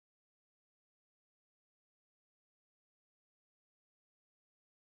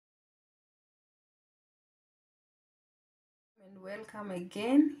And welcome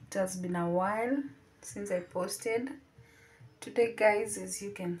again. It has been a while since I posted. Today guys, as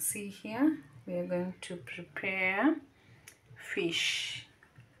you can see here, we are going to prepare fish,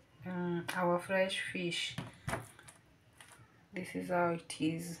 our fresh fish. This is how it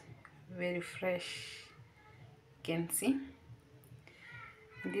is, very fresh. You can see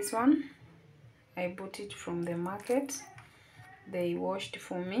this one I bought it from the market. They washed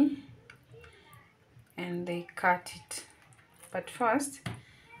for me and they cut it, but first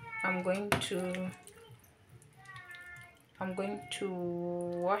I'm going to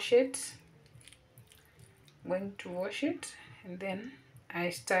wash it. I'm going to wash it and then I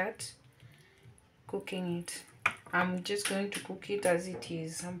start cooking it. I'm just going to cook it as it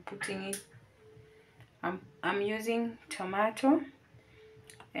is. I'm using tomato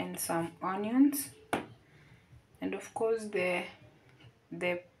and some onions, and of course the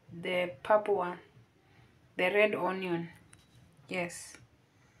purple one, the red onion. Yes.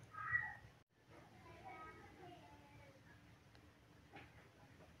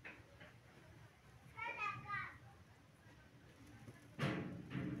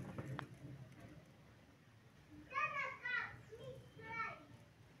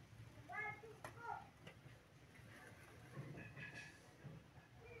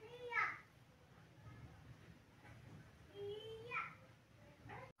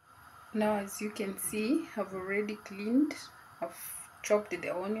 Now as you can see, I've already cleaned. I've chopped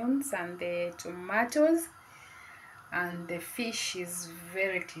the onions and the tomatoes, and the fish is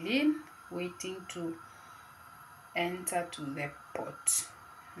very clean, waiting to enter to the pot.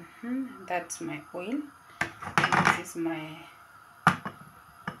 That's my oil. This is my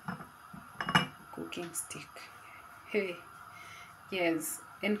cooking stick. Hey, yes,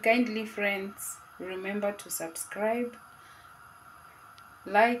 and kindly friends, remember to subscribe,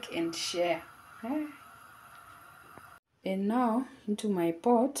 like and share. And now into my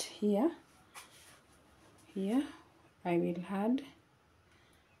pot here I will add,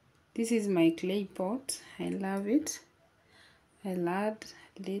 this is my clay pot, I love it. I'll add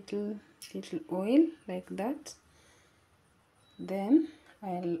little oil like that. Then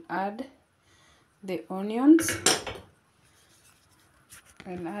I'll add the onions.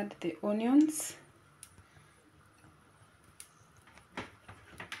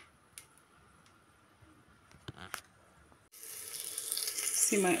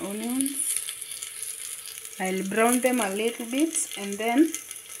 See my onions? I'll brown them a little bit and then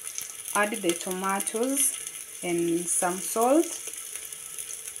add the tomatoes and some salt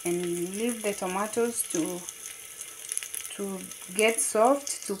and leave the tomatoes to get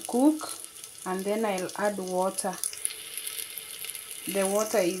soft, to cook, and then I'll add water. The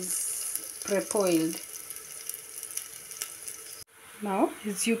water is pre-boiled. Now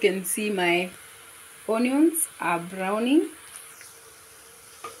as you can see, my onions are browning.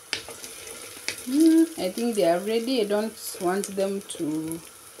 I think they are ready. I don't want them to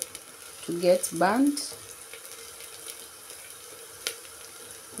get burnt.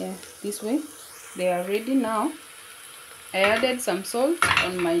 Yeah, this way they are ready. Now I added some salt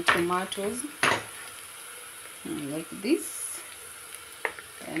on my tomatoes like this,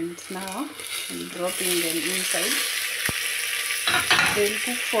 and now I'm dropping them inside. They'll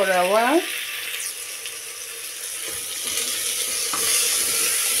cook for a while.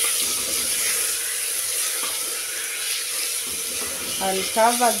 I'll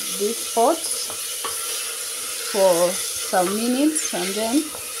cover this pot for some minutes and then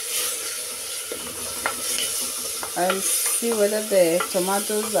I'll see whether the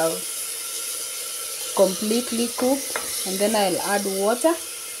tomatoes are completely cooked, and then I'll add water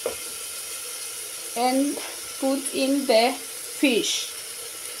and put in the fish.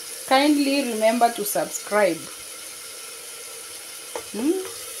 Kindly remember to subscribe.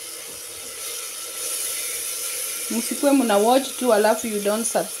 Msikwe muna watch tu alafu you don't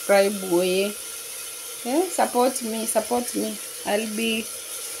subscribe way. Yeah, support me. I'll be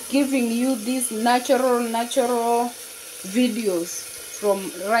giving you these natural videos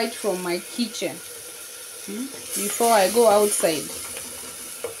right from my kitchen before I go outside.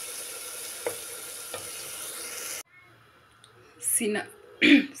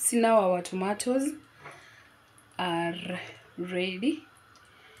 See now our tomatoes are ready.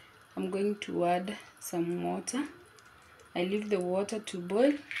 I'm going to add some water. I leave the water to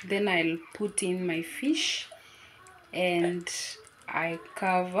boil, then I'll put in my fish and I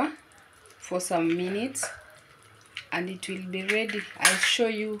cover for some minutes and it will be ready. I'll show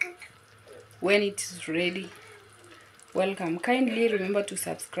you when it is ready. Welcome. Kindly remember to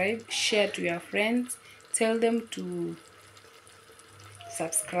subscribe, share to your friends, tell them to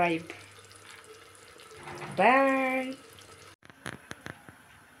subscribe. Bye.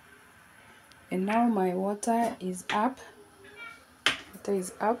 And now my water is up. Water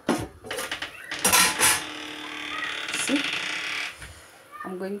is up. See,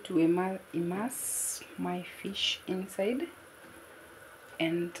 I'm going to immerse my fish inside,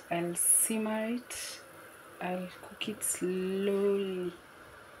 and I'll simmer it. I'll cook it slowly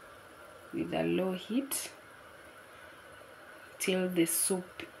with a low heat till the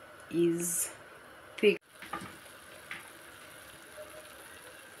soup is thick.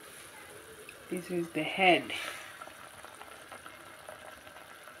 This is the head.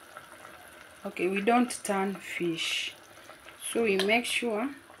 Okay, we don't turn fish, so we make sure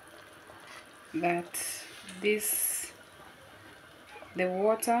that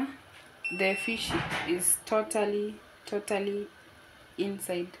the fish is totally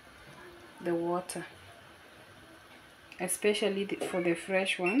inside the water, especially for the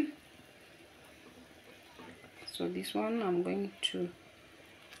fresh one. So this one I'm going to,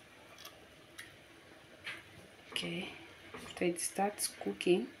 okay, after it starts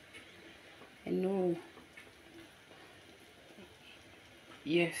cooking, I know,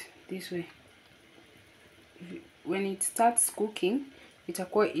 yes, this way. When it starts cooking,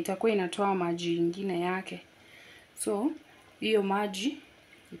 itakuwa inatoa maji ingine yake, so hiyo maji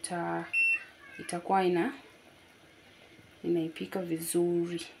itakuwa inaipika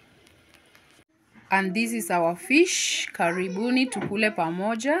vizuri. And this is our fish. Karibuni tukule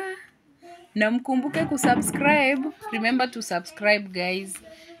pamoja, na mkumbuke kusubscribe. Remember to subscribe guys,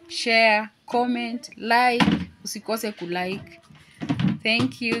 share, comment, like, usikose kulike.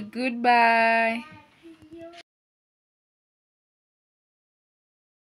 Thank you, goodbye.